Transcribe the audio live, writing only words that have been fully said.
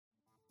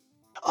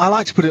I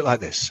like to put it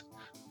like this.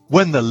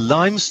 When the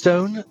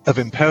limestone of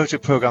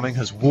imperative programming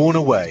has worn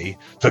away,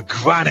 the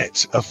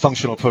granite of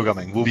functional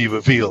programming will be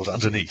revealed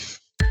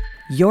underneath.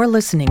 You're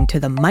listening to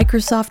the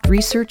Microsoft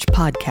Research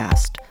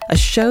Podcast, a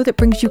show that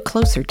brings you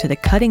closer to the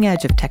cutting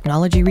edge of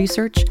technology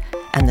research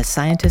and the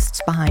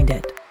scientists behind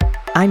it.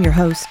 I'm your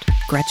host,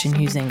 Gretchen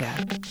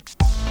Huizinga.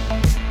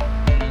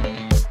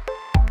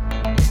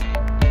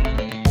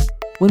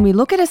 When we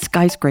look at a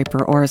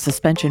skyscraper or a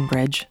suspension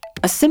bridge,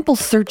 a simple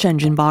search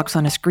engine box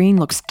on a screen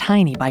looks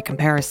tiny by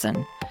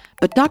comparison.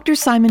 But Dr.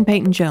 Simon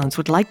Peyton-Jones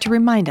would like to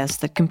remind us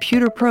that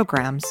computer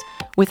programs,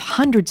 with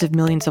hundreds of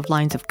millions of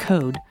lines of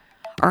code,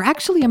 are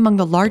actually among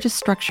the largest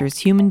structures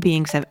human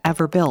beings have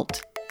ever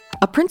built.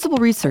 A principal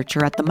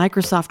researcher at the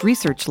Microsoft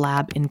Research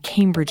Lab in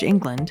Cambridge,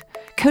 England,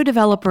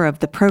 co-developer of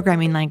the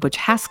programming language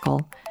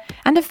Haskell,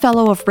 and a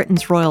fellow of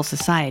Britain's Royal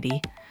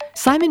Society,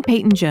 Simon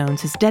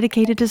Peyton-Jones has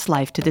dedicated his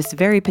life to this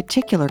very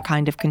particular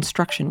kind of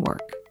construction work.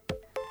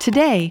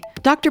 Today,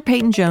 Dr.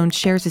 Peyton-Jones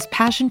shares his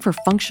passion for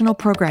functional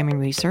programming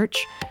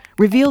research,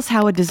 reveals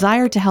how a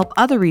desire to help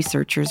other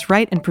researchers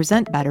write and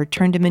present better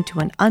turned him into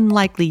an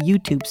unlikely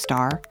YouTube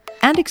star,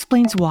 and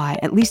explains why,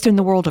 at least in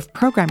the world of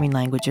programming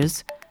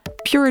languages,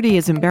 purity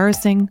is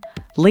embarrassing,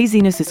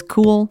 laziness is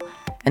cool,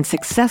 and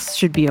success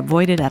should be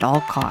avoided at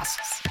all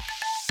costs.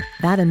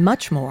 That and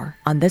much more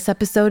on this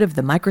episode of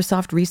the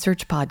Microsoft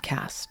Research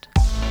Podcast.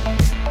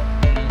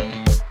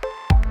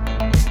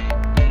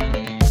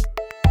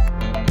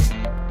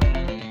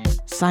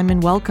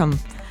 Simon, welcome.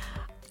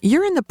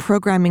 You're in the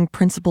Programming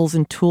Principles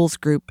and Tools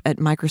group at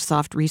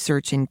Microsoft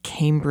Research in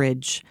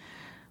Cambridge.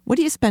 What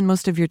do you spend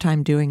most of your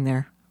time doing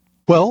there?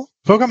 Well,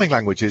 programming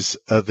languages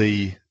are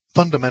the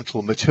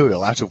fundamental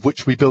material out of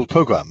which we build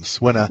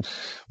programs. When a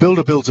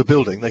builder builds a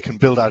building, they can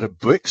build out of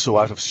bricks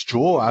or out of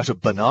straw, or out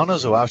of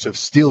bananas or out of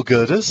steel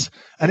girders,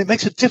 and it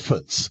makes a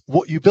difference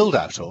what you build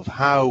out of,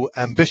 how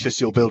ambitious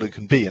your building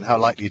can be and how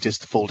likely it is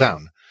to fall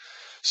down.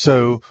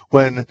 So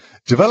when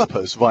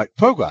developers write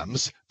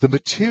programs, the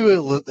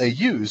material that they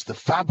use, the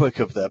fabric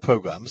of their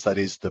programs, that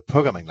is the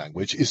programming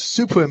language, is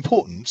super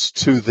important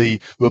to the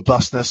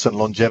robustness and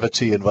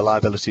longevity and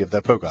reliability of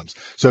their programs.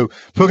 So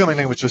programming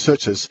language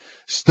researchers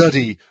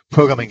study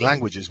programming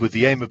languages with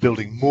the aim of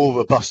building more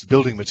robust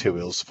building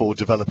materials for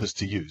developers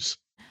to use.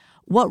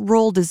 What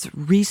role does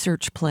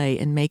research play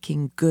in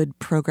making good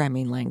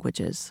programming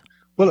languages?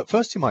 Well, at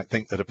first you might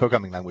think that a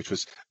programming language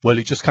was, well,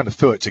 you just kind of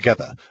throw it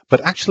together.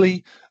 But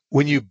actually,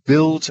 when you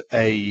build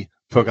a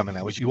programming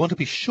language, you want to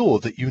be sure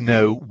that you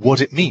know what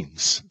it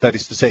means. That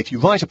is to say, if you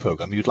write a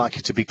program, you'd like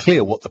it to be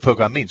clear what the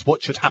program means,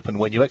 what should happen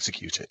when you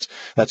execute it.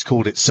 That's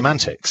called its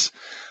semantics.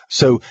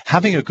 So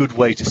having a good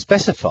way to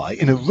specify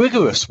in a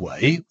rigorous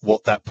way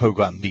what that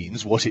program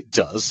means, what it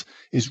does,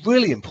 is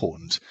really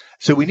important.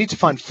 So we need to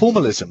find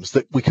formalisms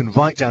that we can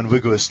write down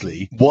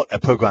rigorously what a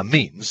program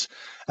means,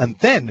 and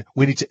then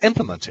we need to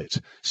implement it.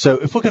 So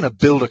if we're going to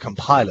build a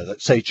compiler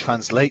that, say,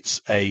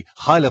 translates a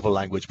high-level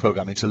language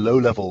program into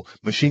low-level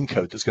machine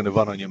code that's going to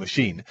run on your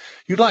machine,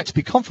 you'd like to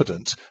be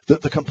confident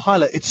that the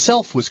compiler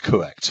itself was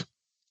correct,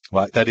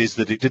 right? That is,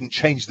 that it didn't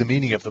change the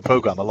meaning of the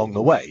program along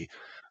the way.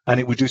 And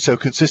it would do so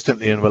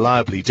consistently and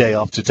reliably day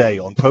after day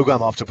on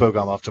program after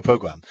program after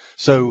program.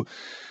 So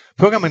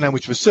programming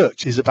language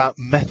research is about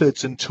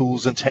methods and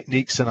tools and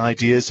techniques and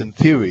ideas and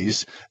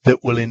theories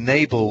that will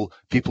enable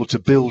people to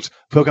build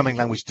programming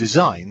language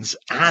designs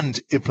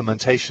and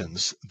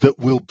implementations that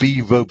will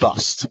be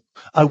robust.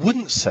 I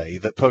wouldn't say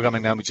that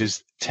programming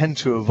languages tend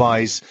to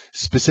arise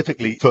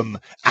specifically from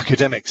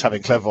academics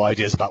having clever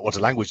ideas about what a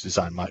language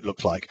design might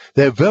look like.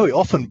 They're very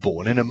often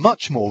born in a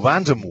much more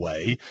random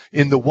way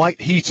in the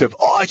white heat of,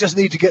 I just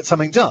need to get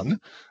something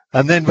done.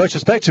 And then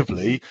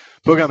retrospectively,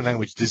 programming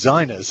language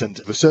designers and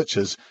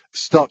researchers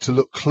start to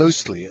look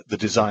closely at the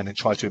design and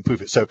try to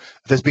improve it. So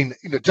there's been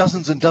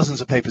dozens and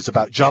dozens of papers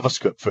about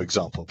JavaScript, for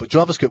example, but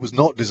JavaScript was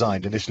not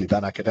designed initially by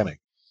an academic.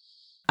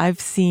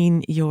 I've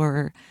seen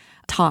your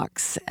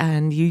talks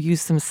and you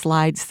use some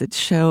slides that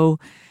show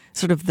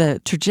sort of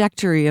the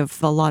trajectory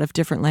of a lot of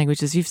different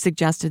languages. You've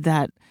suggested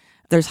that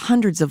there's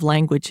hundreds of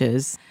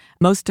languages.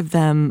 Most of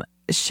them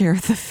share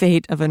the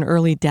fate of an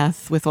early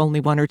death with only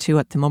one or two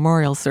at the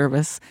memorial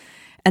service.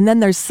 And then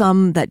there's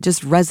some that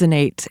just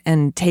resonate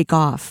and take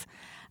off.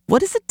 What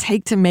does it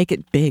take to make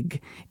it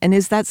big? And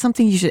is that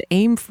something you should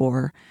aim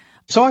for?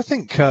 So I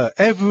think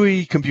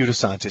every computer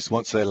scientist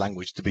wants their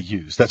language to be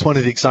used. That's one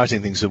of the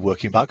exciting things of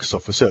working in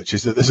Microsoft Research,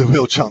 is that there's a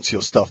real chance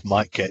your stuff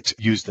might get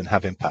used and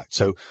have impact.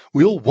 So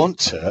we all want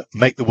to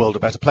make the world a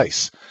better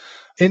place.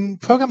 In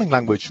programming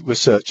language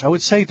research, I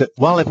would say that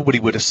while everybody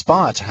would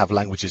aspire to have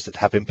languages that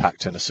have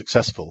impact and are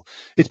successful,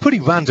 it's pretty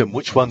random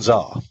which ones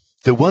are.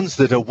 The ones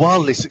that are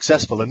wildly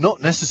successful are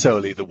not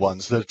necessarily the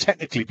ones that are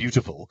technically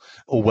beautiful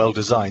or well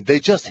designed. They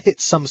just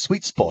hit some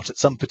sweet spot at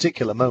some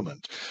particular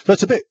moment. So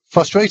it's a bit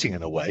frustrating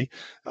in a way.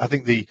 I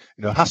think the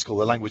Haskell,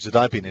 the language that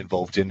I've been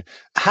involved in,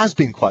 has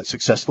been quite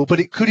successful, but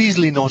it could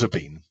easily not have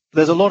been.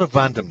 There's a lot of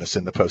randomness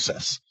in the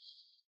process.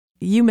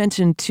 You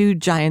mentioned two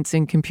giants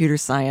in computer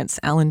science,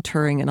 Alan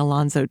Turing and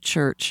Alonzo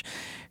Church,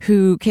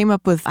 who came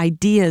up with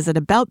ideas at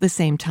about the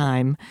same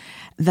time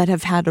that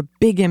have had a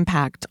big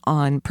impact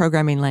on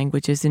programming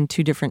languages in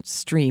two different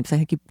streams. I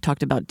think you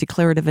talked about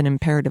declarative and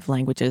imperative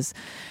languages.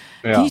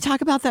 Yeah. Can you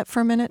talk about that for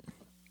a minute?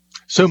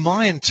 So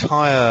my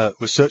entire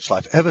research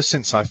life, ever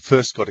since I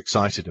first got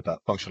excited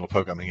about functional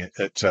programming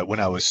when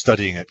I was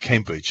studying at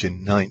Cambridge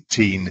in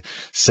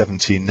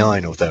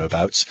 1979 or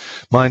thereabouts,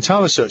 my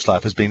entire research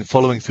life has been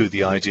following through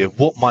the idea of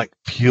what might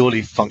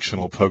purely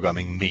functional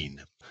programming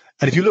mean.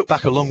 And if you look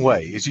back a long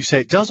way, as you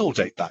say, it does all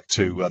date back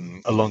to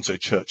Alonzo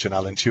Church and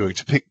Alan Turing,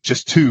 to pick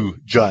just two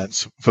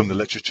giants from the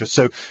literature.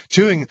 So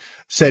Turing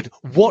said,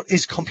 what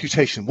is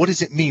computation? What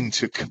does it mean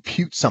to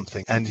compute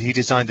something? And he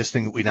designed this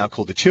thing that we now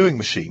call the Turing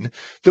machine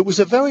that was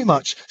a very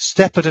much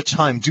step at a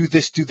time, do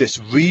this,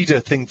 read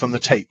a thing from the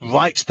tape,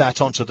 write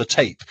that onto the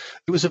tape.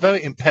 It was a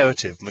very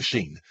imperative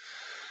machine.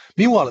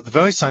 Meanwhile, at the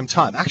very same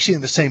time, actually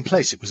in the same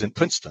place, it was in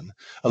Princeton,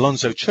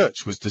 Alonzo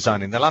Church was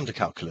designing the lambda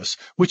calculus,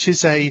 which is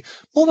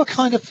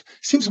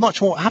seems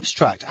much more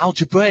abstract,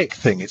 algebraic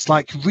thing. It's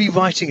like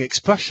rewriting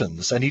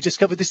expressions. And he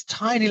discovered this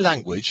tiny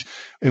language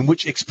in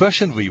which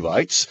expression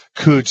rewrites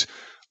could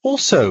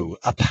also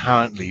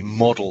apparently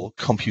model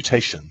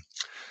computation.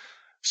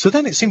 So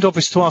then it seemed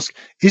obvious to ask,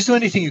 is there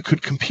anything you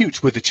could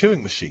compute with the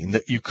Turing machine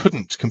that you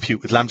couldn't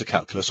compute with lambda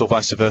calculus or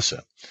vice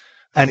versa?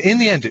 And in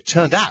the end, it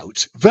turned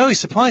out, very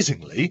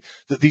surprisingly,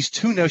 that these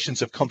two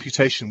notions of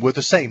computation were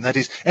the same. That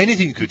is,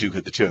 anything you could do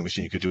with the Turing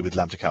machine, you could do with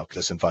lambda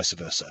calculus and vice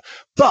versa.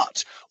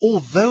 But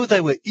although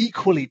they were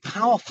equally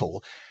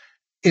powerful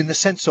in the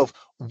sense of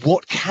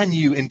what can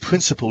you in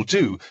principle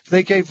do,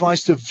 they gave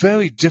rise to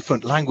very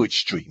different language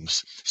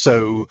streams.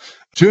 So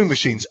Turing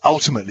machines,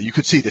 ultimately, you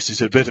could see this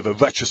is a bit of a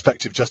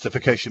retrospective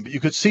justification, but you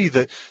could see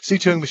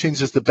Turing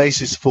machines as the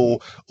basis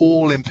for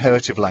all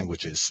imperative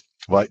languages.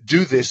 Right,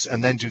 do this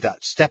and then do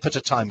that, step at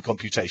a time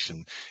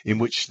computation, in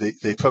which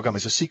the program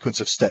is a sequence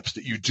of steps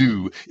that you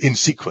do in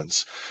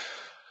sequence.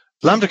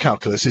 Lambda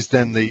calculus is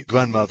then the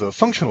grandmother of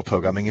functional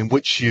programming, in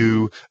which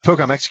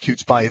program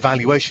executes by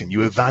evaluation.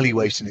 You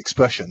evaluate an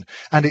expression,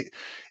 and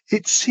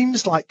it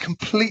seems like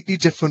completely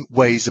different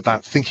ways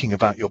about thinking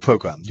about your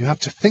program. You have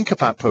to think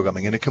about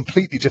programming in a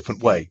completely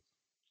different way,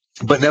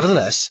 but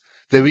nevertheless,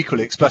 they're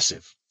equally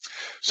expressive.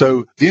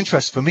 So the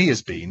interest for me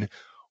has been,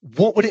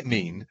 what would it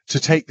mean to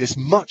take this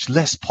much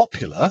less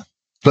popular,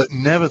 but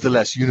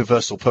nevertheless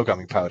universal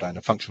programming paradigm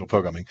of functional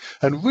programming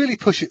and really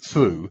push it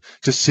through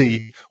to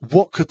see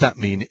what could that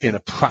mean in a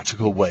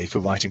practical way for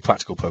writing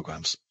practical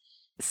programs?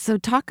 So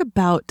talk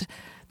about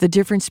the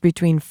difference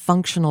between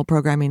functional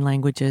programming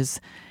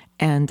languages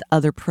and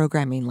other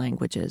programming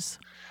languages.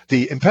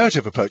 The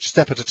imperative approach,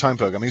 step-at-a-time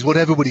programming, is what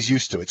everybody's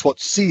used to. It's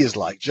what C is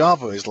like,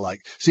 Java is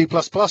like, C++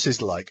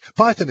 is like,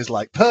 Python is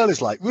like, Perl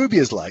is like, Ruby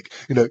is like.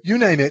 You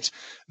name it,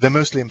 they're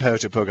mostly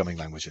imperative programming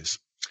languages.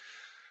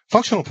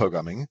 Functional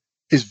programming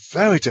is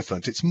very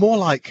different. It's more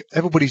like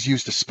everybody's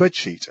used a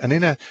spreadsheet. And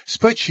in a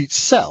spreadsheet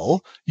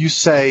cell, you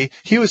say,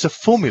 here is a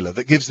formula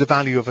that gives the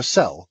value of a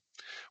cell.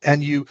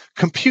 And you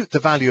compute the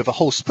value of a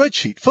whole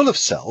spreadsheet full of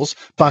cells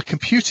by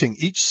computing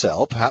each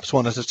cell, perhaps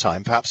one at a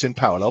time, perhaps in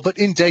parallel, but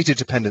in data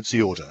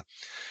dependency order.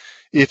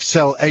 If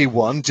cell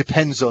A1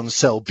 depends on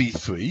cell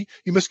B3,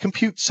 you must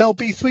compute cell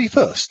B3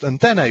 first, and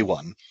then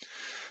A1.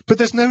 But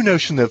there's no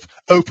notion of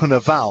open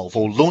a valve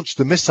or launch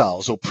the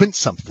missiles or print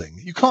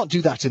something. You can't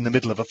do that in the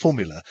middle of a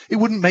formula. It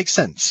wouldn't make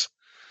sense.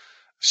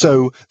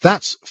 So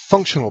that's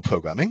functional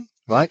programming.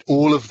 Right?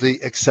 All of the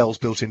Excel's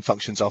built-in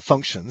functions are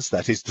functions.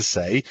 That is to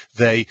say,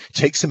 they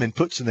take some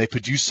inputs and they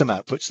produce some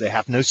outputs. They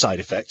have no side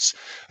effects.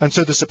 And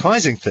so the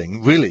surprising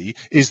thing really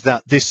is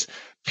that this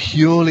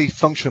purely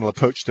functional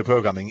approach to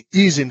programming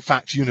is in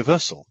fact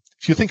universal.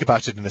 If you think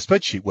about it in a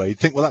spreadsheet way, you'd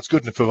think, well, that's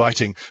good enough for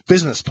writing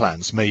business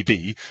plans,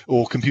 maybe,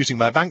 or computing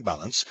my bank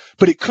balance,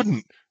 but it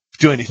couldn't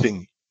do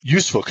anything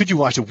useful. Could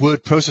you write a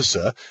word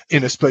processor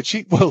in a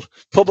spreadsheet? Well,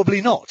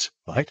 probably not,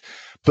 right?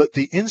 But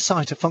the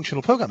insight of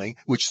functional programming,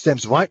 which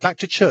stems right back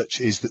to Church,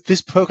 is that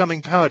this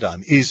programming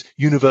paradigm is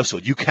universal.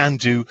 You can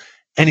do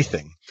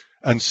anything.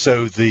 And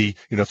so the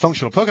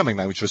functional programming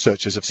language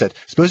researchers have said,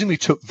 supposing we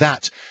took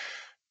that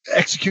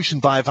execution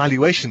by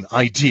evaluation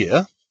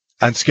idea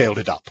and scaled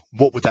it up,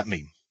 what would that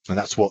mean? And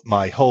that's what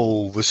my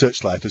whole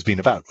research life has been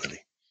about,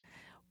 really.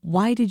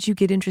 Why did you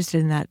get interested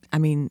in that,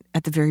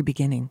 at the very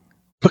beginning?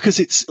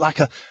 Because it's like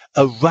a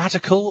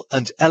radical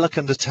and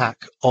elegant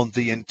attack on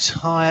the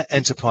entire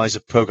enterprise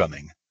of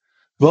programming.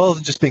 Rather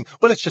than just being,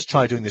 well, let's just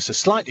try doing this a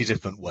slightly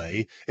different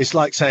way, it's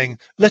like saying,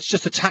 let's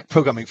just attack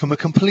programming from a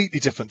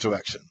completely different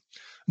direction.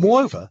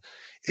 Moreover,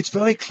 it's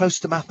very close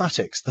to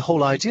mathematics. The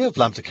whole idea of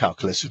lambda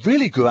calculus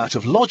really grew out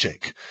of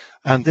logic.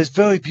 And there's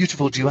very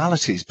beautiful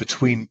dualities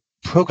between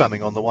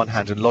programming on the one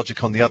hand and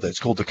logic on the other. It's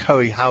called the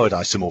Curry-Howard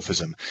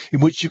isomorphism, in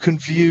which you can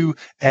view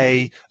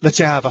let's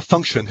say I have a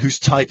function whose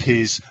type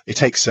is, it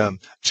takes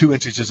two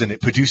integers and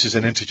it produces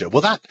an integer.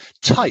 Well, that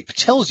type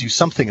tells you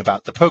something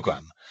about the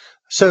program.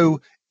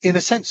 So in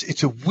a sense,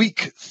 it's a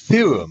weak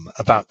theorem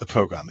about the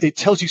program. It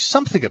tells you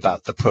something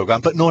about the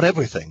program, but not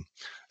everything.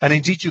 And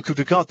indeed, you could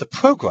regard the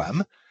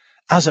program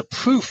as a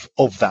proof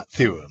of that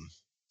theorem.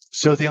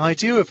 So the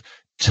idea of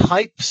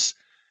types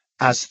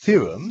as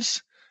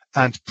theorems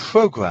and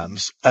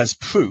programs as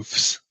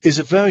proofs is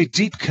a very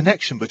deep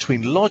connection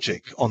between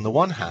logic on the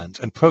one hand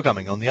and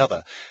programming on the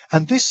other.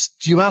 And this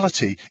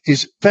duality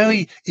is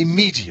very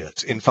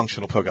immediate in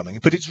functional programming,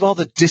 but it's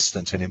rather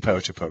distant in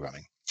imperative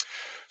programming.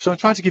 So I'm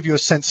trying to give you a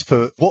sense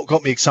for what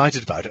got me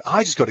excited about it.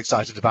 I just got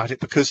excited about it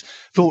because I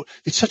thought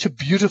it's such a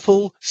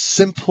beautiful,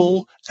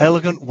 simple,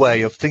 elegant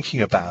way of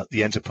thinking about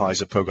the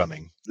enterprise of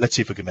programming. Let's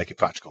see if we can make it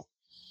practical.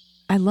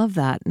 I love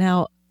that.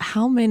 Now,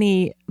 how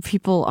many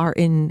people are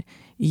in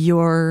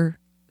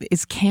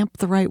is camp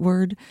the right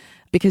word?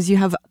 Because you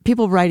have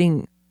people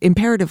writing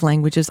imperative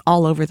languages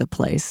all over the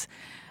place.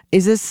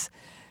 Is this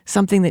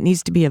something that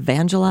needs to be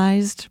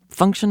evangelized,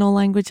 functional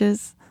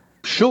languages?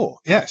 Sure,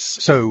 yes.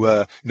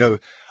 So,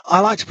 I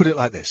like to put it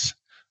like this.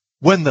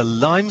 When the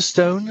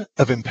limestone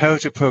of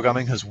imperative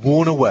programming has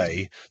worn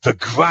away, the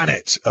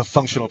granite of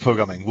functional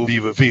programming will be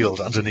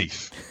revealed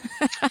underneath.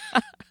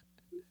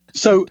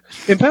 So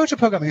imperative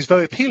programming is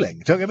very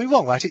appealing. Don't get me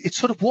wrong, right? It's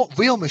sort of what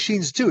real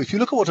machines do. If you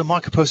look at what a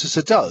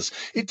microprocessor does,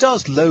 it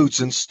does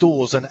loads and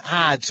stores and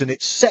adds, and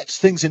it sets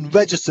things in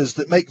registers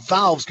that make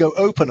valves go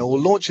open or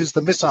launches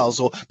the missiles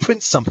or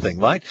prints something,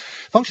 right?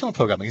 Functional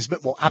programming is a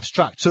bit more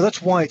abstract. So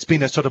that's why it's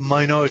been a sort of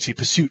minority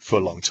pursuit for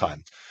a long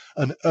time.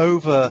 And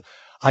over,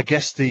 I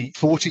guess, the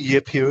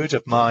 40-year period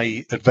of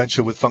my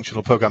adventure with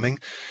functional programming,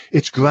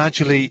 it's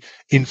gradually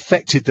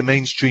infected the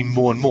mainstream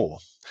more and more.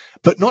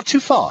 But not too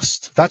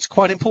fast. That's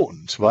quite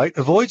important, right?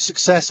 Avoid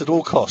success at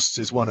all costs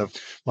is one of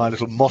my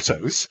little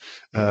mottos,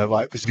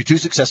 right? Because if you're too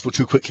successful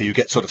too quickly, you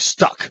get sort of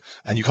stuck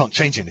and you can't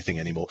change anything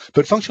anymore.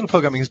 But functional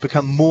programming has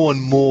become more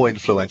and more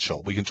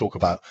influential. We can talk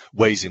about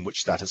ways in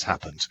which that has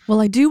happened.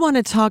 Well, I do want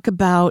to talk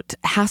about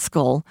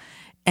Haskell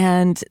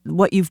and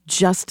what you've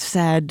just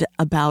said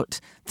about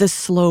the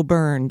slow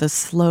burn, the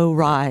slow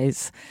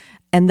rise,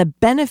 and the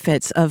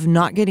benefits of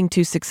not getting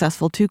too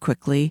successful too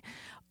quickly,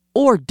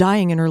 or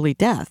dying an early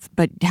death,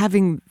 but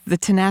having the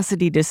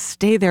tenacity to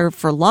stay there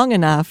for long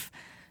enough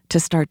to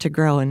start to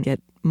grow and get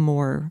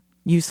more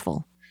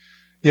useful.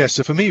 Yeah,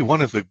 so for me,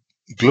 one of the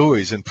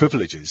glories and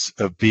privileges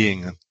of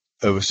being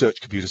a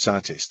research computer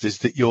scientist is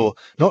that you're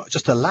not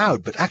just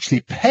allowed, but actually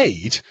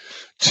paid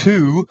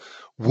to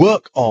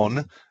work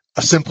on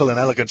a simple and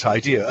elegant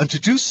idea, and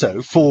to do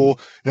so for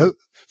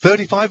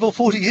 35 or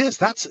 40 years.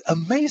 That's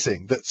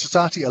amazing that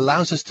society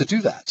allows us to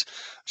do that.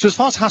 So as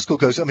far as Haskell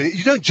goes, I mean,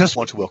 you don't just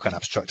want to work on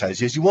abstract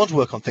ideas, you want to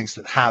work on things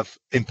that have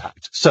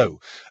impact. So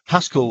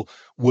Haskell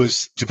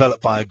was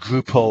developed by a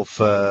group of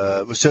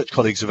research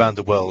colleagues around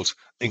the world,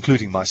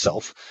 including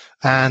myself.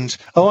 And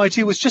our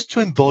idea was just to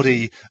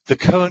embody the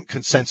current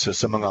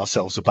consensus among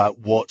ourselves about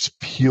what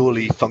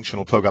purely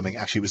functional programming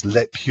actually was,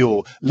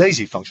 pure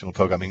lazy functional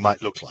programming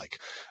might look like.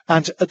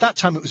 And at that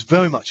time, it was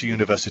very much a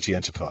university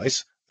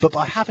enterprise. But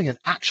by having an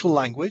actual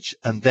language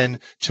and then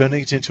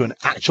turning it into an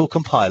actual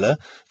compiler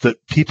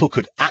that people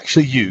could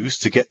actually use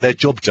to get their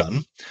job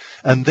done,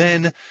 and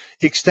then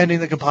extending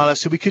the compiler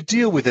so we could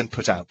deal with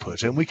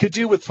input-output, and we could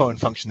deal with foreign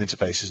function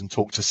interfaces and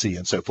talk to C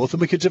and so forth,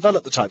 and we could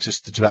develop the type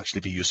system to actually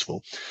be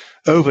useful.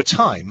 Over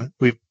time,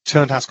 we've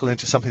turned Haskell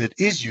into something that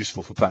is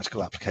useful for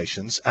practical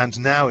applications, and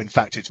now, in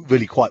fact, it's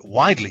really quite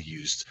widely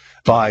used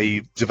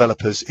by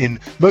developers in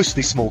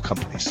mostly small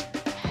companies.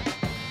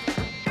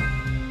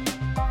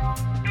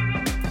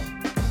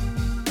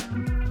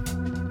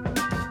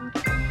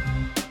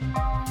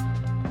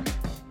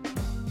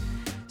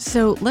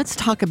 So let's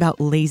talk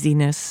about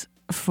laziness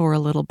for a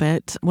little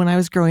bit. When I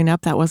was growing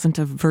up, that wasn't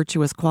a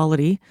virtuous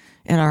quality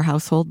in our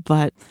household,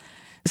 but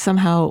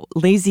somehow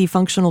lazy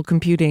functional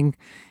computing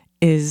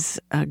is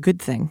a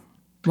good thing.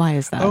 Why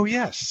is that? Oh,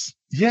 yes.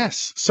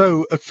 Yes.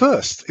 So at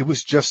first, it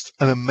was just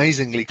an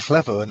amazingly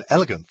clever and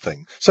elegant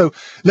thing. So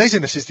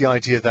laziness is the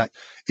idea that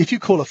if you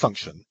call a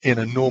function in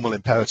a normal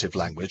imperative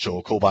language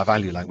or call by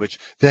value language,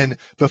 then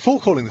before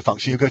calling the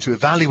function, you're going to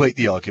evaluate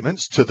the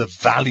arguments to the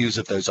values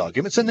of those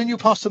arguments, and then you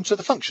pass them to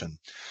the function.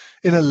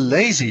 In a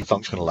lazy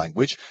functional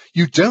language,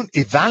 you don't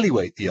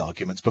evaluate the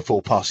arguments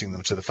before passing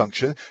them to the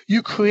function.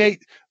 You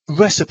create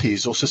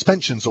recipes or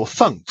suspensions or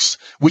funcs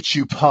which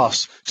you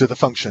pass to the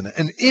function.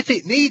 And if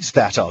it needs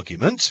that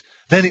argument,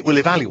 then it will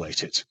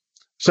evaluate it.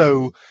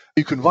 So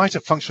you can write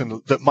a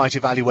function that might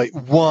evaluate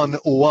one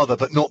or other,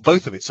 but not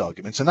both of its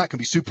arguments. And that can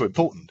be super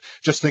important.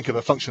 Just think of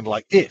a function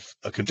like if,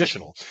 a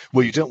conditional,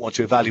 where you don't want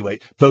to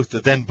evaluate both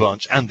the then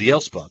branch and the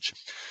else branch.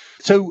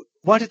 So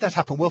why did that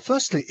happen? Well,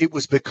 firstly, it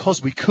was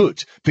because we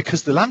could,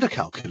 because the lambda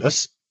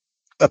calculus,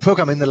 a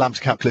program in the lambda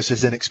calculus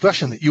is an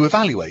expression that you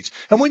evaluate.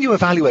 And when you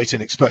evaluate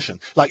an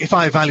expression, like if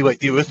I evaluate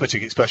the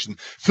arithmetic expression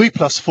 3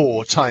 plus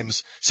 4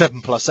 times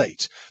 7 plus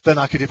 8, then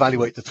I could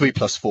evaluate the 3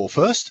 plus 4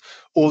 first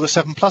or the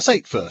 7 plus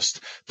 8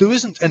 first. There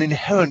isn't an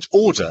inherent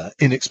order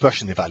in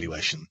expression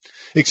evaluation,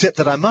 except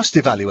that I must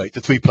evaluate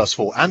the 3 plus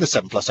 4 and the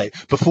 7 plus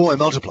 8 before I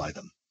multiply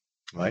them.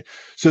 right?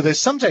 So there's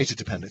some data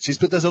dependencies,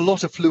 but there's a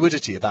lot of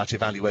fluidity about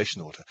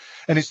evaluation order.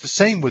 And it's the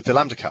same with the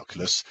lambda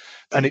calculus.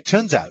 And it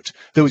turns out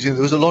there was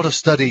a lot of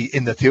study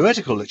in the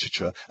theoretical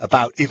literature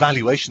about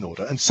evaluation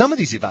order. And some of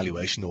these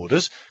evaluation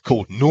orders,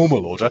 called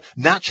normal order,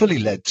 naturally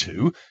led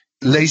to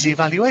lazy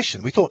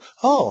evaluation. We thought,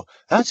 oh,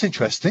 that's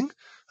interesting.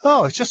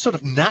 Oh, it just sort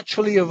of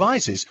naturally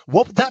arises.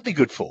 What would that be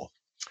good for?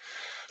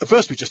 At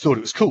first, we just thought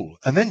it was cool.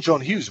 And then John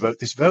Hughes wrote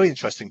this very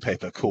interesting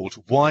paper called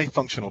Why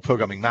Functional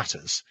Programming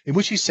Matters, in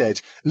which he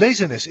said,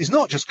 laziness is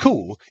not just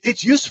cool,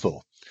 it's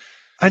useful.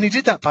 And he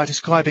did that by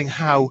describing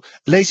how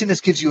laziness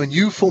gives you a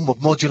new form of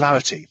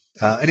modularity.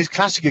 And his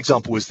classic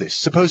example was this.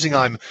 Supposing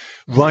I'm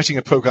writing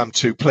a program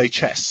to play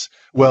chess.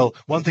 Well,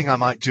 one thing I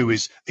might do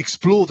is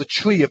explore the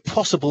tree of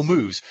possible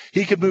moves.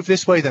 He could move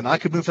this way, then I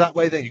could move that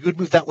way, then you could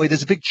move that way.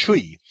 There's a big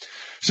tree.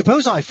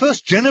 Suppose I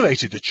first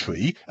generated a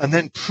tree and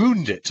then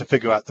pruned it to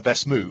figure out the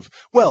best move.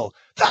 Well,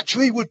 that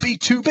tree would be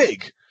too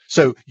big.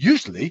 So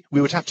usually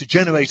we would have to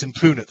generate and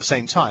prune at the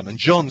same time. And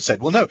John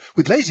said, well, no,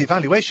 with lazy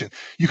evaluation,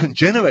 you can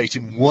generate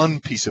in one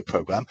piece of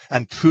program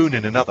and prune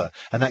in another.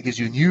 And that gives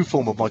you a new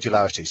form of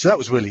modularity. So that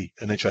was really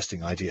an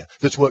interesting idea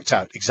that's worked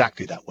out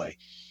exactly that way.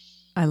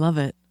 I love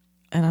it.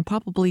 And I'll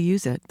probably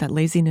use it, that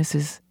laziness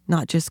is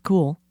not just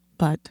cool,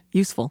 but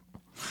useful.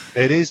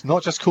 It is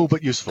not just cool,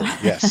 but useful,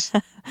 yes.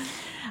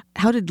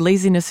 How did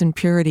laziness and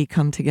purity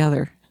come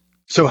together?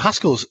 So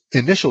Haskell's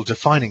initial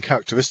defining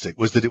characteristic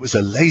was that it was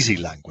a lazy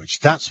language.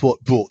 That's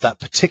what brought that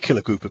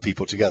particular group of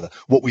people together,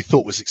 what we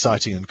thought was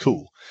exciting and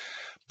cool.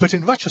 But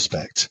in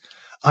retrospect,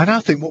 I now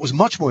think what was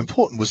much more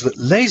important was that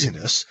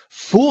laziness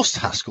forced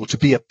Haskell to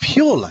be a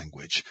pure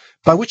language,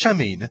 by which I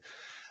mean,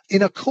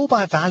 in a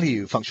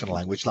call-by-value functional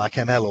language like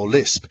ML or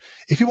Lisp,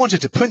 if you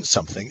wanted to print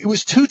something, it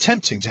was too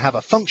tempting to have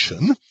a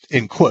function,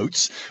 in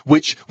quotes,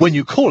 which, when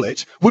you call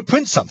it, would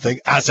print something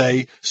as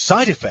a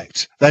side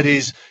effect. That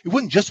is, it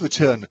wouldn't just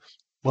return,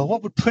 well,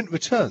 what would print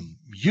return?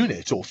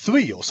 Unit or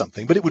 3 or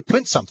something, but it would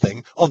print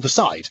something on the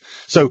side.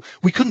 So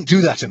we couldn't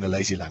do that in a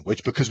lazy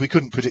language because we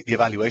couldn't predict the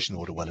evaluation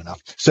order well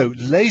enough. So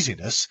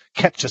laziness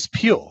kept us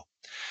pure.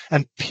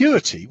 And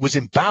purity was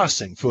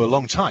embarrassing for a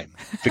long time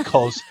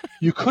because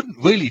you couldn't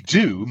really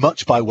do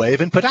much by way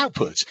of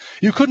input-output.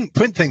 You couldn't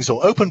print things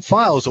or open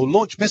files or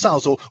launch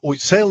missiles or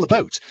sail the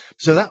boat.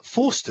 So that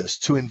forced us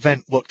to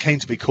invent what came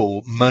to be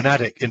called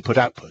monadic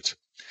input-output.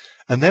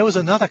 And there was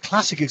another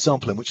classic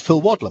example in which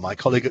Phil Wadler, my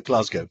colleague at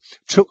Glasgow,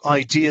 took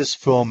ideas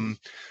from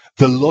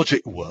the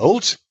logic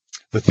world,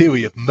 the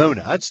theory of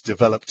monads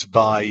developed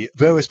by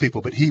various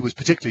people, but he was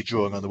particularly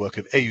drawing on the work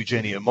of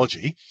Eugenio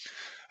Moggi,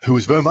 who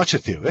was very much a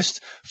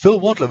theorist. Phil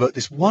Wadler wrote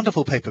this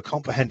wonderful paper,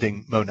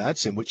 Comprehending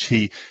Monads, in which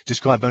he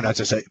described monads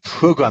as a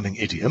programming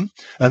idiom.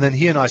 And then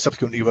he and I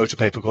subsequently wrote a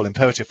paper called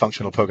Imperative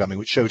Functional Programming,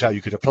 which showed how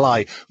you could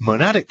apply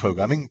monadic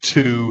programming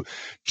to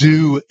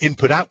do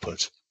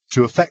input-output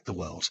to affect the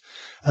world.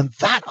 And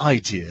that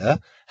idea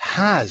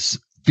has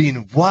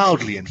been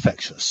wildly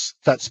infectious.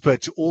 That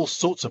spread to all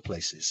sorts of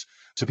places.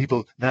 So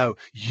people now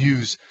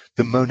use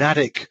the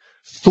monadic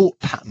thought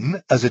pattern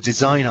as a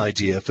design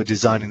idea for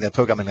designing their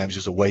programming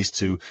languages or ways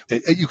to,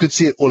 you can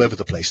see it all over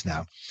the place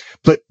now.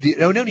 But it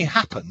only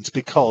happened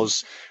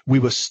because we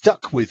were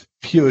stuck with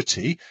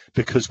purity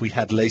because we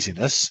had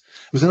laziness.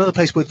 It was another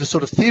place where the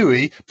sort of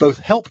theory both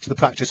helped the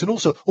practice and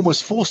also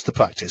almost forced the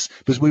practice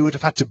because we would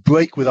have had to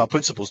break with our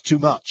principles too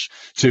much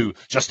to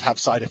just have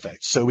side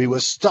effects. So we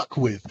were stuck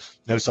with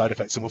no side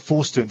effects and were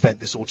forced to invent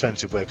this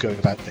alternative way of going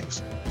about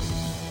things.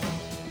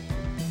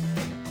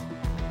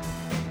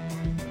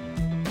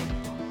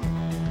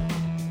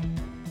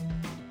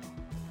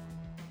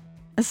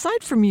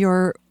 Aside from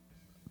your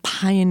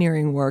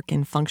pioneering work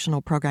in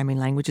functional programming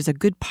languages, a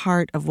good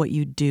part of what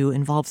you do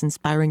involves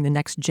inspiring the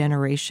next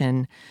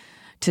generation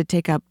to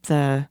take up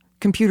the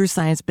computer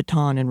science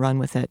baton and run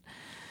with it.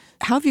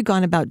 How have you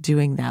gone about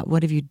doing that?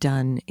 What have you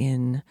done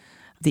in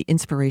the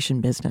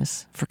inspiration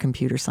business for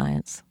computer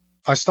science?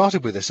 I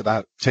started with this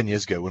about 10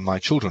 years ago when my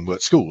children were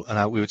at school,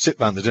 and we would sit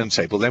around the dinner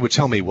table. They would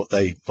tell me what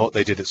they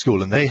did at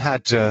school, and they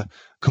had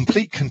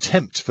complete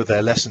contempt for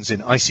their lessons in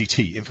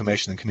ICT,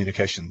 information and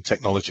communication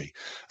technology.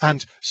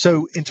 And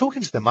so in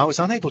talking to them, I was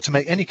unable to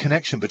make any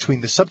connection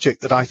between the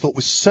subject that I thought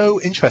was so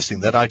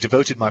interesting that I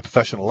devoted my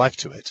professional life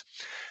to it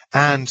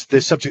and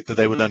the subject that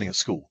they were learning at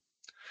school.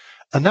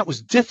 And that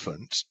was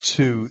different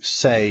to,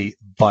 say,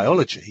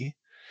 biology,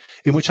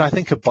 in which I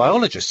think a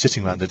biologist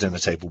sitting around the dinner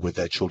table with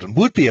their children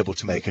would be able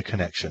to make a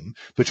connection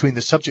between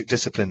the subject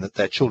discipline that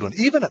their children,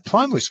 even at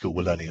primary school,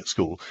 were learning at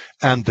school,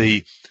 and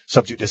the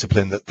subject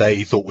discipline that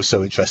they thought was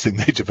so interesting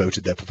they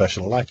devoted their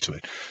professional life to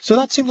it. So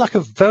that seemed like a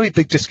very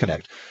big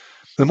disconnect.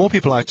 The more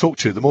people I talked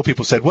to, the more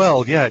people said,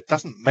 well, yeah, it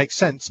doesn't make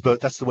sense,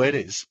 but that's the way it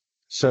is.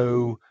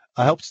 So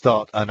I helped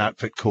start an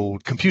outfit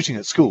called Computing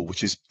at School,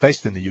 which is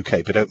based in the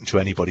UK, but open to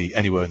anybody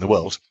anywhere in the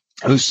world,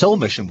 whose sole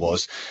mission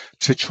was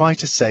to try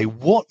to say,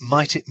 what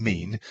might it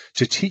mean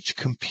to teach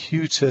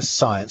computer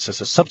science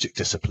as a subject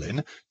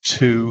discipline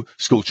to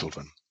school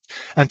children?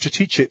 And to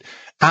teach it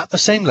at the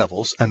same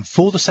levels and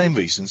for the same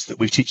reasons that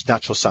we teach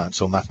natural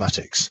science or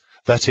mathematics.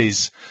 That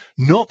is,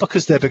 not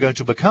because they're going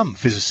to become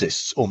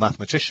physicists or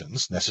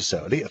mathematicians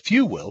necessarily, a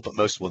few will, but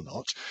most will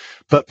not,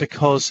 but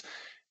because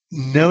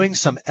knowing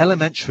some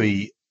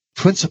elementary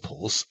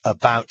principles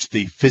about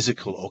the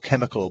physical or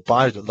chemical or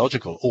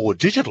biological or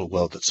digital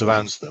world that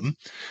surrounds them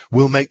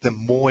will make them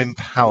more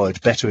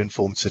empowered, better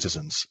informed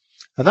citizens.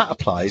 And that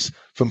applies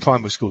from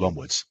primary school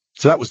onwards.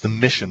 So that was the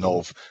mission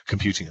of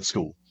computing at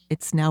school.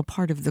 It's now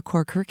part of the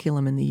core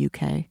curriculum in the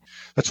UK.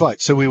 That's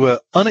right. So we were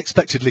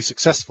unexpectedly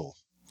successful.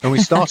 When we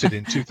started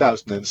in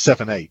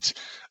 2007-8,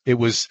 it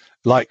was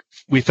like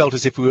we felt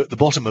as if we were at the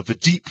bottom of a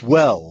deep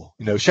well,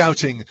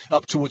 shouting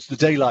up towards the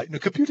daylight,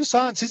 computer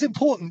science is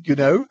important,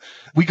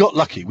 We got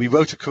lucky. We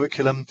wrote a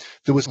curriculum.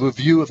 There was a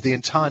review of the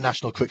entire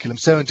national curriculum,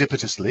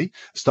 serendipitously,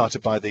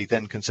 started by the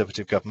then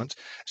Conservative government.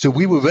 So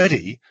we were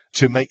ready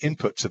to make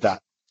input to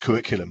that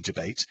curriculum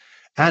debate.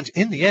 And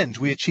in the end,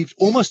 we achieved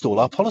almost all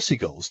our policy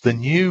goals. The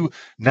new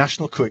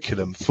national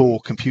curriculum for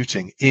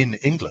computing in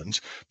England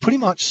pretty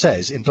much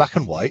says in black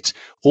and white,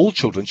 all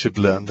children should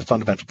learn the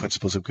fundamental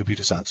principles of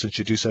computer science and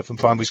should do so from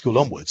primary school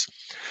onwards.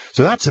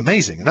 So that's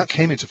amazing. And that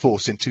came into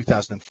force in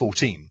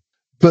 2014.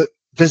 But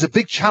there's a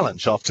big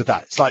challenge after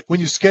that. It's like when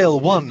you scale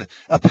one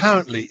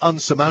apparently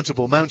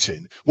unsurmountable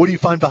mountain, what do you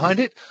find behind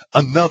it?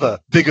 Another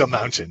bigger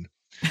mountain.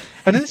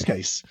 And in this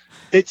case,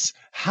 it's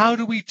how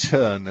do we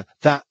turn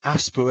that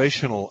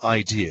aspirational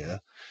idea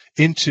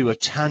into a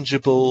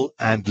tangible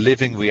and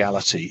living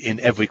reality in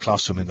every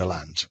classroom in the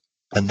land?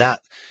 And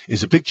that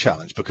is a big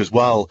challenge because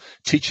while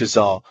teachers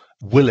are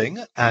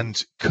willing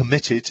and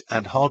committed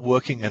and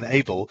hardworking and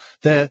able,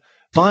 they're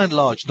by and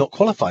large not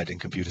qualified in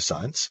computer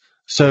science.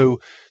 So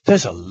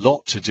there's a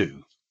lot to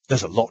do.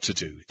 There's a lot to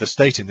do. The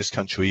state in this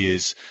country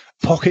is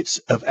pockets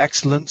of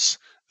excellence,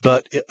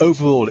 but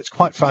overall it's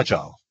quite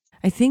fragile.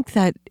 I think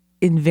that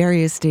in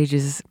various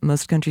stages,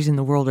 most countries in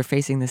the world are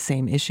facing the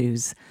same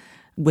issues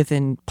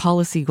within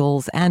policy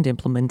goals and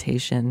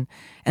implementation.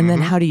 And then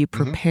how do you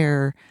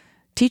prepare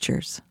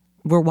teachers?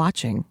 We're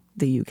watching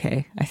the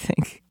UK, I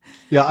think.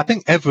 Yeah, I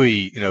think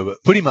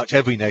pretty much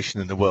every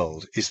nation in the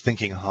world is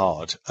thinking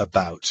hard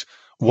about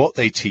what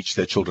they teach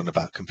their children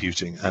about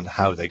computing and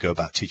how they go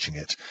about teaching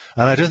it.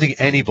 And I don't think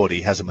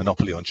anybody has a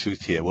monopoly on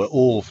truth here. We're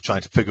all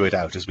trying to figure it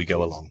out as we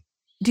go along.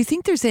 Do you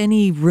think there's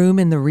any room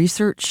in the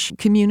research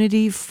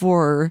community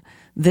for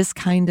this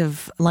kind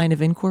of line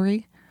of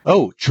inquiry?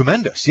 Oh,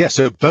 tremendous. Yeah.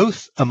 So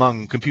both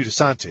among computer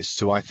scientists,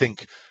 who I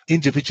think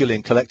individually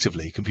and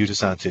collectively, computer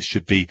scientists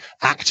should be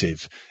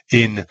active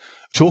in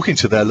talking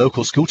to their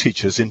local school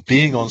teachers, in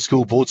being on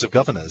school boards of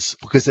governors,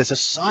 because there's a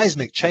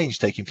seismic change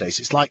taking place.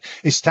 It's like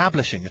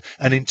establishing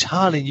an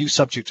entirely new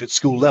subject at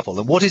school level.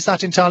 And what is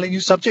that entirely new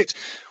subject?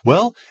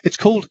 Well, it's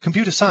called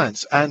computer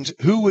science. And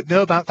who would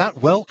know about that?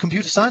 Well,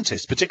 computer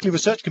scientists, particularly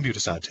research computer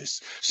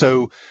scientists.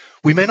 So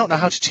we may not know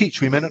how to teach,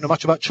 we may not know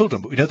much about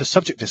children, but we know the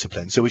subject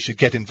discipline, so we should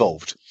get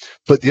involved.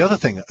 But the other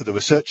thing at the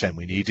research end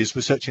we need is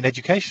research in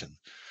education,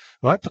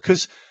 right?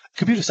 Because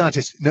computer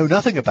scientists know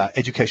nothing about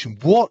education.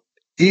 What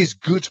is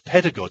good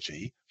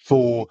pedagogy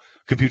for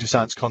computer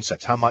science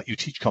concepts? How might you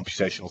teach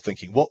computational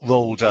thinking? What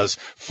role does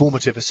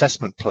formative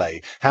assessment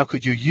play? How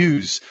could you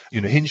use,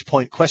 hinge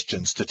point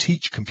questions to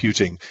teach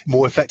computing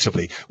more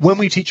effectively? When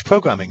we teach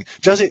programming,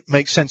 does it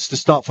make sense to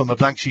start from a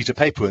blank sheet of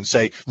paper and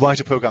say,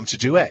 write a program to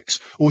do X?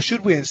 Or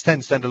should we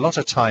instead spend a lot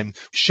of time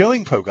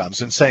showing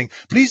programs and saying,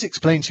 please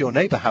explain to your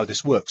neighbor how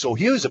this works? Or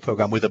here is a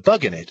program with a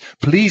bug in it.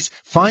 Please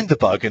find the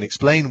bug and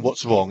explain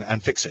what's wrong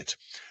and fix it.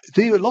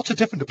 There are lots of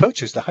different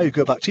approaches to how you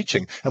go about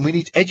teaching, and we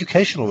need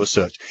educational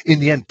research, in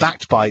the end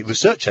backed by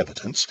research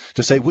evidence,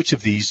 to say which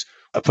of these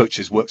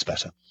approaches works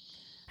better.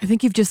 I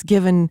think you've just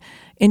given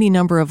any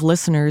number of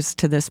listeners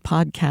to this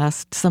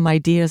podcast some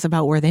ideas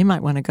about where they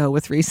might want to go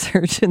with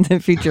research in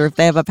the future if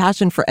they have a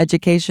passion for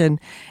education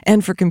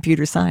and for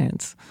computer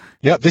science.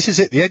 Yeah, this is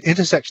it. The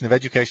intersection of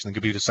education and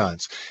computer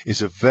science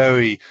is a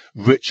very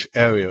rich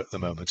area at the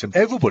moment. And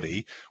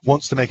everybody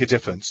wants to make a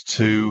difference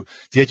to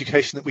the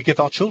education that we give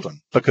our children,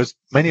 because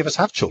many of us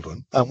have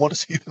children and want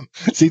to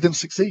see them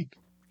succeed.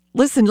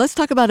 Listen, let's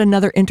talk about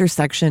another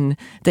intersection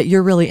that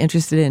you're really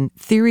interested in,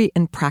 theory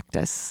and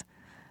practice.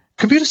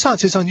 Computer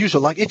science is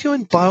unusual. Like if you're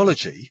in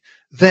biology,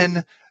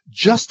 then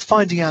just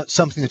finding out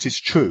something that is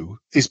true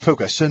is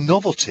progress. So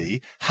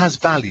novelty has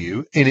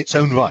value in its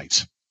own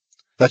right.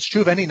 That's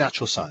true of any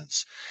natural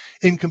science.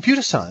 In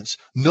computer science,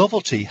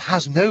 novelty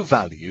has no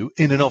value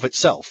in and of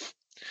itself.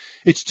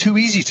 It's too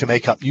easy to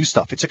make up new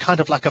stuff. It's a kind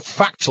of like a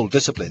fractal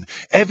discipline.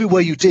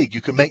 Everywhere you dig, you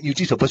can make new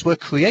detail, because we're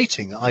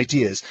creating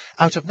ideas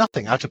out of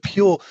nothing, out of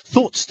pure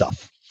thought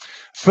stuff.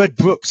 Fred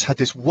Brooks had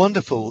this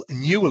wonderful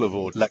Newell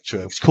Award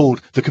lecture. It's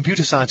called The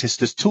Computer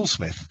Scientist as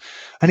Toolsmith.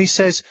 And he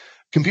says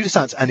computer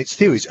science and its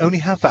theories only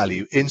have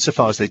value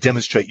insofar as they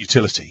demonstrate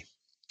utility.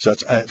 So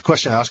it's a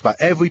question I ask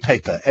about every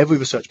paper, every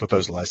research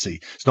proposal I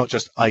see. It's not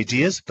just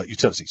ideas, but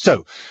utility.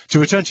 So to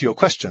return to your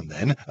question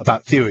then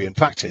about theory and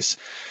practice,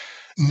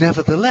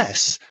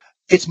 nevertheless,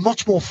 it's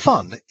much more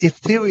fun if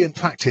theory and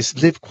practice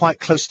live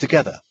quite close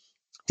together.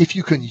 If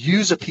you can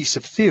use a piece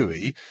of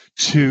theory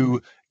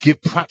to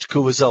give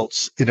practical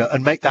results,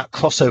 and make that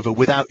crossover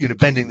without,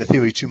 bending the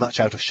theory too much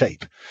out of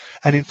shape.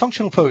 And in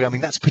functional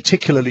programming, that's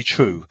particularly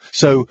true.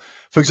 So,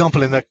 for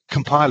example, in the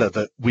compiler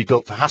that we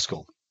built for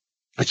Haskell,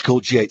 it's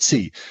called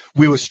GHC,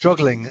 we were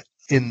struggling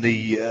in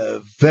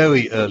the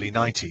very early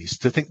 90s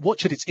to think, what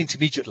should its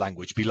intermediate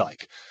language be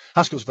like?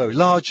 Haskell's very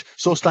large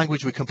source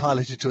language. We compile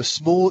it into a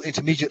small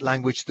intermediate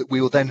language that we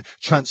will then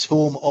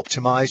transform and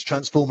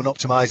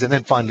optimize, and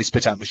then finally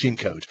spit out machine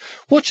code.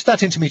 What should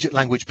that intermediate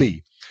language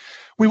be?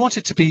 We want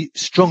it to be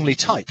strongly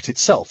typed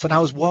itself. And I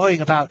was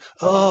worrying about,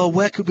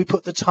 where could we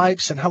put the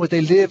types and how would they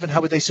live and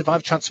how would they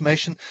survive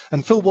transformation?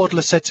 And Phil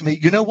Wadler said to me,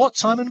 you know what,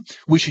 Simon?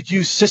 We should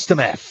use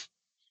System F.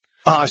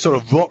 I sort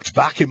of rocked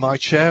back in my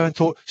chair and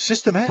thought,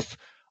 System F?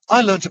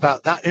 I learnt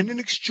about that in an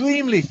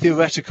extremely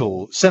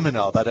theoretical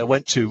seminar that I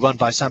went to, run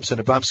by Samson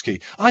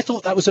Abramsky. I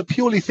thought that was a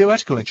purely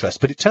theoretical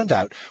interest, but it turned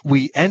out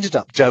we ended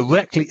up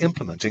directly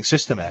implementing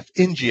System F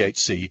in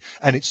GHC,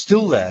 and it's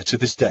still there to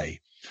this day.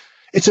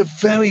 It's a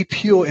very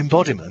pure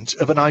embodiment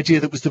of an idea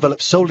that was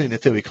developed solely in a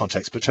theory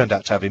context, but turned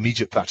out to have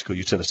immediate practical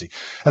utility.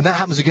 And that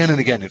happens again and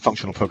again in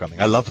functional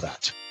programming. I love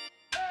that.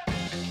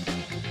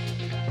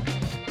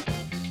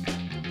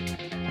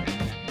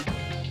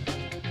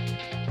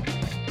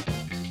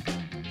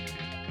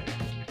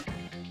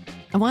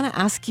 I want to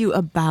ask you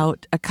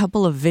about a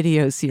couple of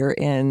videos you're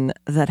in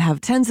that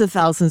have tens of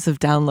thousands of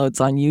downloads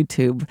on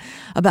YouTube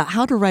about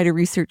how to write a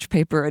research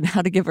paper and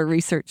how to give a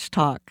research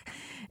talk.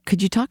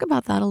 Could you talk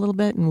about that a little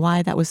bit and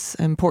why that was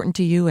important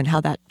to you and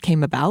how that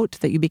came about,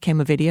 that you became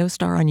a video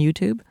star on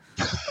YouTube?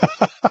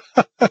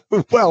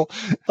 Well,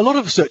 a lot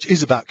of research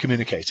is about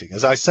communicating.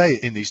 As I say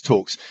in these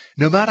talks,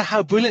 no matter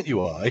how brilliant you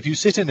are, if you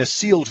sit in a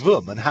sealed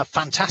room and have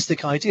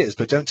fantastic ideas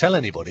but don't tell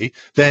anybody,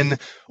 then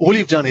all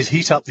you've done is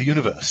heat up the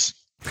universe.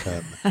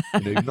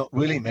 You've not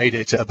really made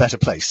it a better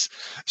place.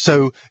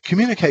 So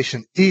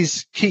communication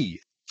is key.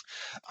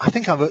 I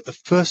think I wrote the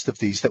first of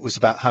these that was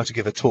about how to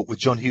give a talk with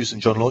John Hughes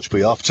and John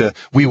Launchbury after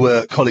we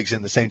were colleagues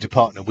in the same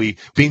department. We'd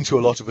been to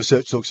a lot of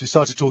research talks. We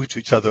started talking to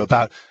each other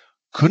about,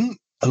 couldn't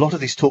a lot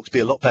of these talks be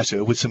a lot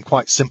better with some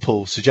quite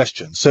simple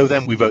suggestions? So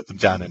then we wrote them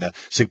down in a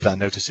SIGPlan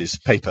Notices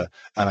paper,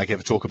 and I gave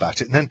a talk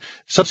about it. And then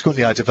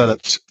subsequently I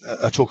developed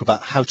a talk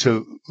about how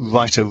to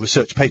write a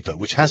research paper,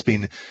 which has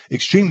been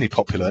extremely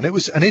popular.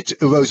 And it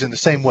arose in the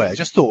same way. I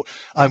just thought,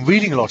 I'm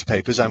reading a lot of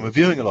papers, I'm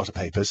reviewing a lot of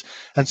papers,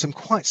 and some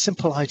quite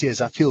simple ideas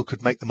I feel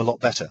could make them a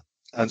lot better.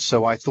 And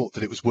so I thought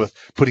that it was worth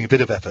putting a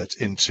bit of effort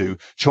into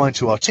trying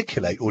to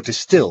articulate or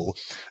distill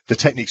the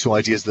techniques or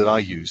ideas that I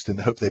used in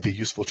the hope they'd be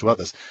useful to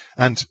others.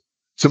 And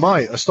to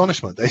my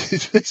astonishment, they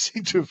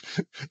seem to have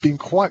been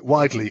quite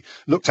widely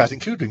looked at,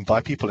 including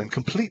by people in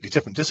completely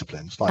different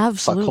disciplines like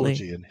Absolutely.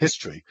 Psychology and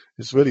history.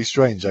 It's really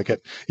strange. I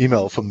get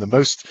email from the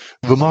most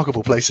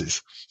remarkable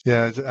places.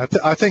 Yeah,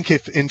 I think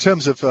if in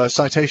terms of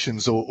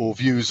citations or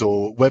views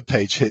or web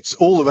page hits,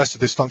 all the rest of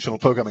this functional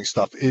programming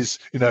stuff is,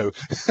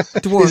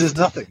 is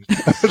nothing.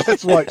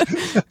 That's right,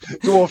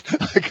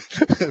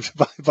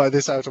 dwarfed by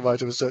this how to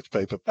write a research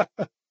paper.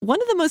 One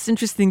of the most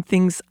interesting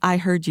things I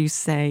heard you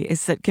say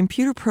is that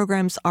computer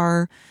programs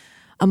are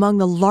among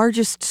the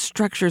largest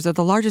structures or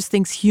the largest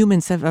things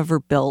humans have ever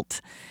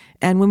built.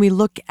 And when we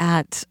look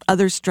at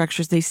other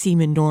structures, they seem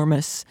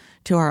enormous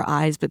to our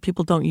eyes, but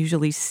people don't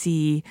usually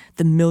see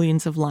the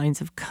millions of lines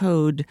of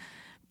code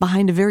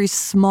behind a very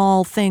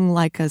small thing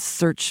like a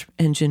search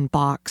engine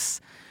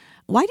box.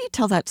 Why do you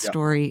tell that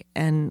story,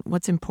 and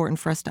what's important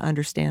for us to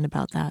understand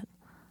about that?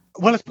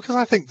 Well, it's because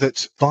I think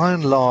that by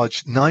and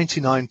large,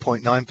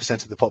 99.9%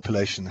 of the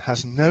population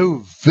has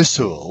no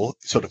visceral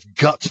sort of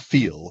gut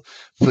feel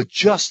for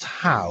just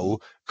how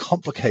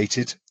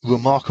complicated,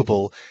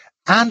 remarkable,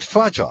 and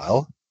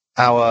fragile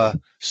our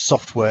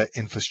software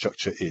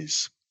infrastructure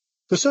is.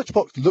 The search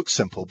box looks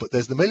simple, but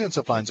there's the millions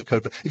of lines of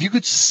code. But if you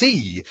could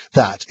see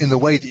that in the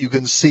way that you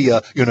can see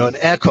an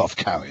aircraft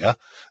carrier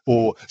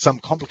or some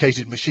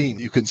complicated machine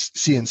you can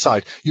see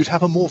inside, you'd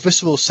have a more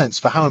visceral sense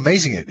for how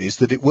amazing it is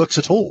that it works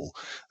at all.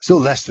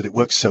 Still less that it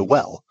works so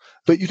well.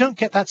 But you don't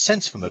get that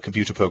sense from a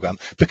computer program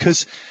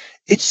because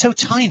it's so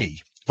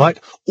tiny, right?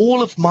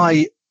 All of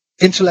my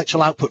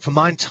intellectual output for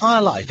my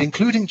entire life,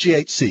 including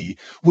GHC,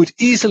 would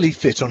easily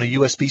fit on a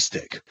USB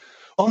stick.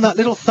 On that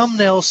little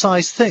thumbnail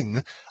size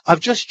thing, I've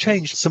just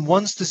changed some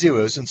ones to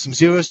zeros and some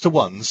zeros to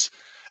ones,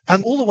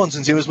 and all the ones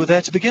and zeros were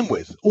there to begin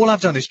with. All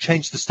I've done is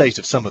change the state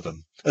of some of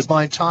them as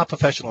my entire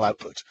professional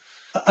output.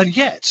 And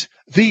yet,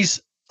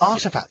 these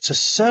artifacts are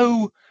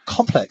so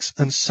complex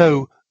and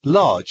so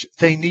large,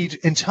 they need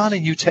entirely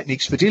new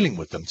techniques for dealing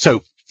with them.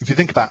 So if you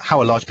think about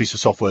how a large piece of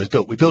software is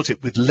built, we built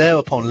it with layer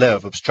upon layer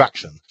of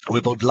abstraction. We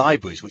build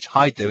libraries which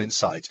hide their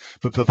insides,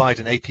 but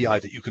provide an API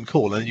that you can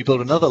call. And then you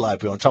build another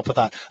library on top of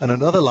that, and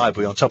another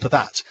library on top of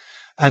that.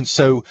 And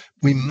so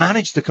we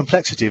manage the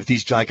complexity of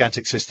these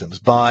gigantic systems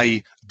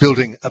by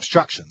building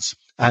abstractions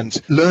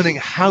and learning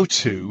how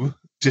to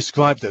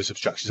describe those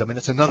abstractions. I mean,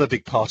 that's another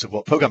big part of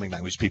what programming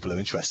language people are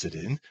interested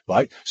in,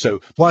 right?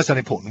 So why is that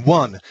important?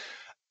 One,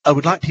 I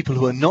would like people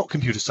who are not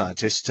computer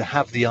scientists to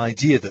have the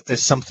idea that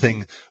there's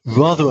something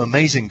rather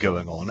amazing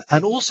going on,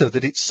 and also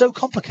that it's so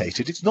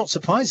complicated, it's not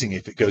surprising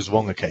if it goes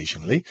wrong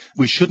occasionally.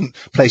 We shouldn't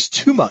place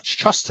too much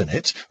trust in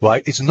it,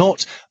 right? It's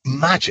not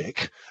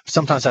magic.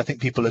 Sometimes I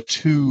think people are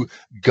too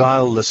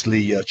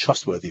guilelessly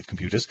trustworthy of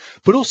computers.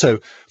 But also,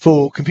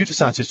 for computer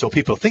scientists or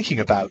people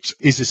thinking about,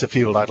 is this a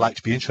field I'd like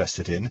to be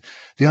interested in,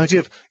 the idea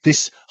of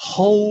this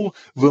whole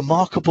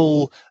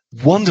remarkable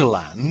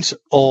wonderland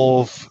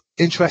of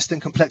interest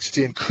and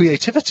complexity and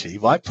creativity,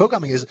 right?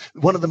 Programming is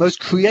one of the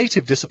most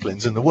creative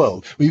disciplines in the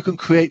world, where you can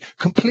create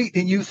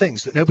completely new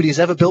things that nobody has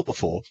ever built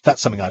before.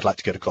 That's something I'd like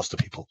to get across to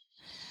people.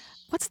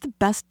 What's the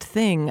best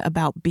thing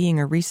about being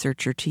a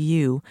researcher to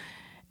you?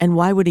 And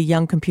why would a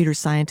young computer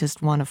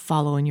scientist want to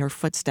follow in your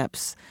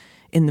footsteps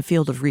in the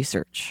field of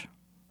research?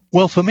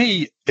 Well, for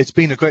me, it's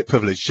been a great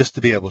privilege just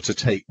to be able to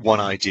take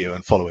one idea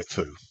and follow it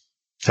through.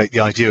 Take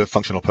the idea of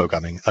functional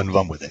programming and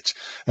run with it.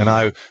 And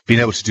I've been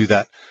able to do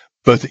that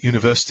both at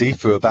university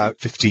for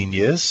about 17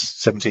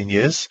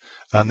 years,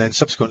 and then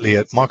subsequently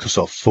at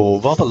Microsoft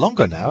for rather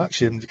longer now.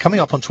 Actually, I'm coming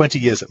up on 20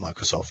 years at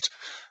Microsoft.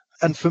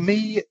 And for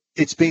me,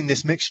 it's been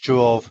this mixture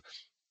of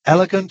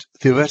elegant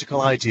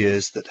theoretical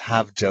ideas that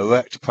have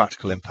direct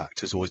practical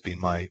impact has always been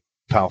my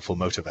powerful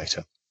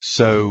motivator.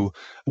 So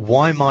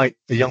why might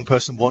a young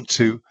person want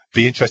to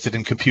be interested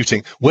in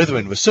computing, whether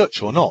in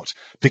research or not?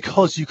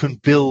 Because you can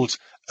build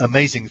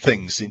amazing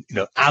things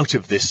out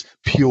of this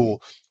pure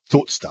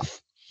thought stuff.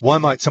 Why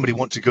might somebody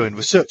want to go in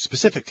research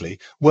specifically?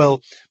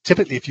 Well,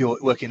 typically if you're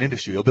working in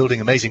industry, you're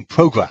building amazing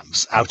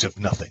programs out of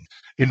nothing.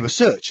 In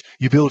research,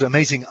 you build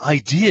amazing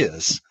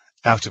ideas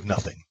out of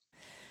nothing.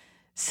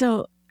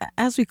 So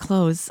as we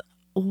close,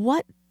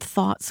 what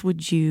thoughts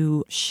would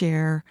you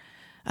share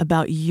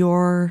about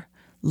your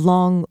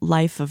long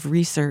life of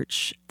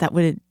research that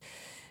would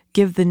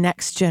give the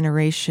next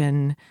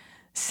generation,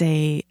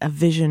 say, a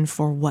vision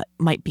for what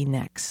might be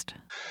next?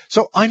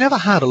 So I never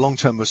had a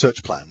long-term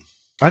research plan.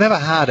 I never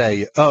had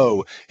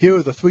here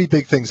are the 3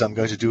 big things I'm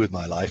going to do with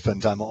my life,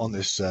 and I'm on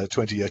this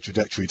 20-year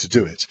trajectory to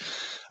do it.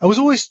 I was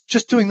always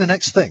just doing the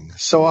next thing.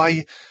 So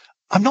I'm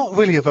not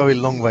really a very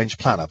long-range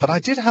planner, but I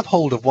did have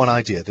hold of one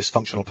idea, this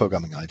functional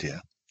programming idea.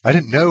 I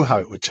didn't know how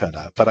it would turn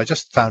out, but I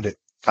just found it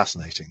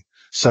fascinating.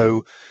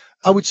 So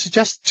I would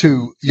suggest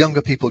to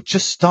younger people,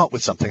 just start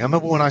with something. I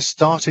remember when I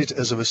started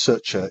as a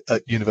researcher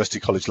at University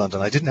College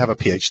London, I didn't have a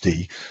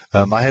PhD.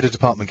 My head of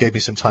department gave me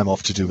some time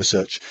off to do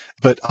research,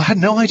 but I had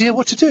no idea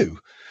what to do.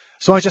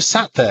 So I just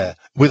sat there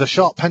with a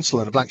sharp pencil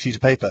and a blank sheet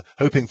of paper,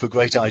 hoping for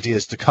great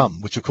ideas to come,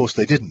 which of course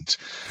they didn't.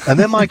 And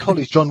then my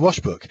colleague, John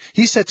Washbrook,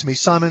 he said to me,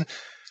 Simon,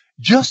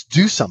 just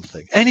do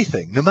something,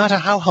 anything, no matter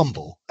how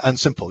humble and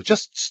simple,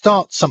 just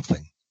start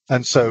something.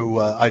 And so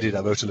I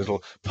wrote a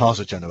little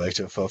parser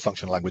generator for a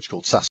functional language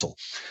called Sassel.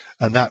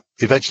 And that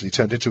eventually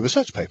turned into a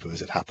research paper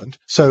as it happened.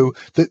 So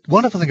the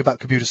wonderful thing about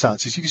computer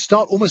science is if you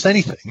start almost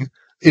anything,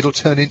 it'll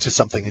turn into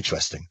something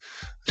interesting.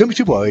 Don't be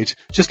too worried.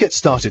 Just get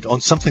started on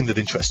something that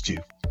interests you.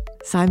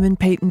 Simon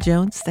Peyton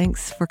Jones,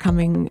 thanks for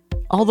coming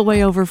all the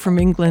way over from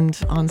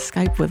England on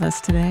Skype with us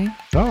today.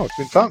 Oh, it's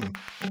been fun.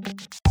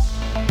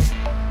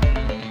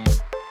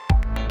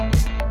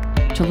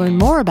 To learn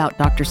more about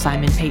Dr.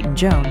 Simon Peyton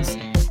Jones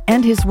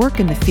and his work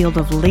in the field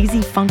of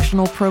lazy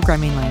functional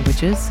programming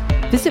languages,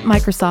 visit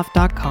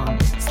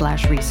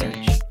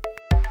Microsoft.com/research.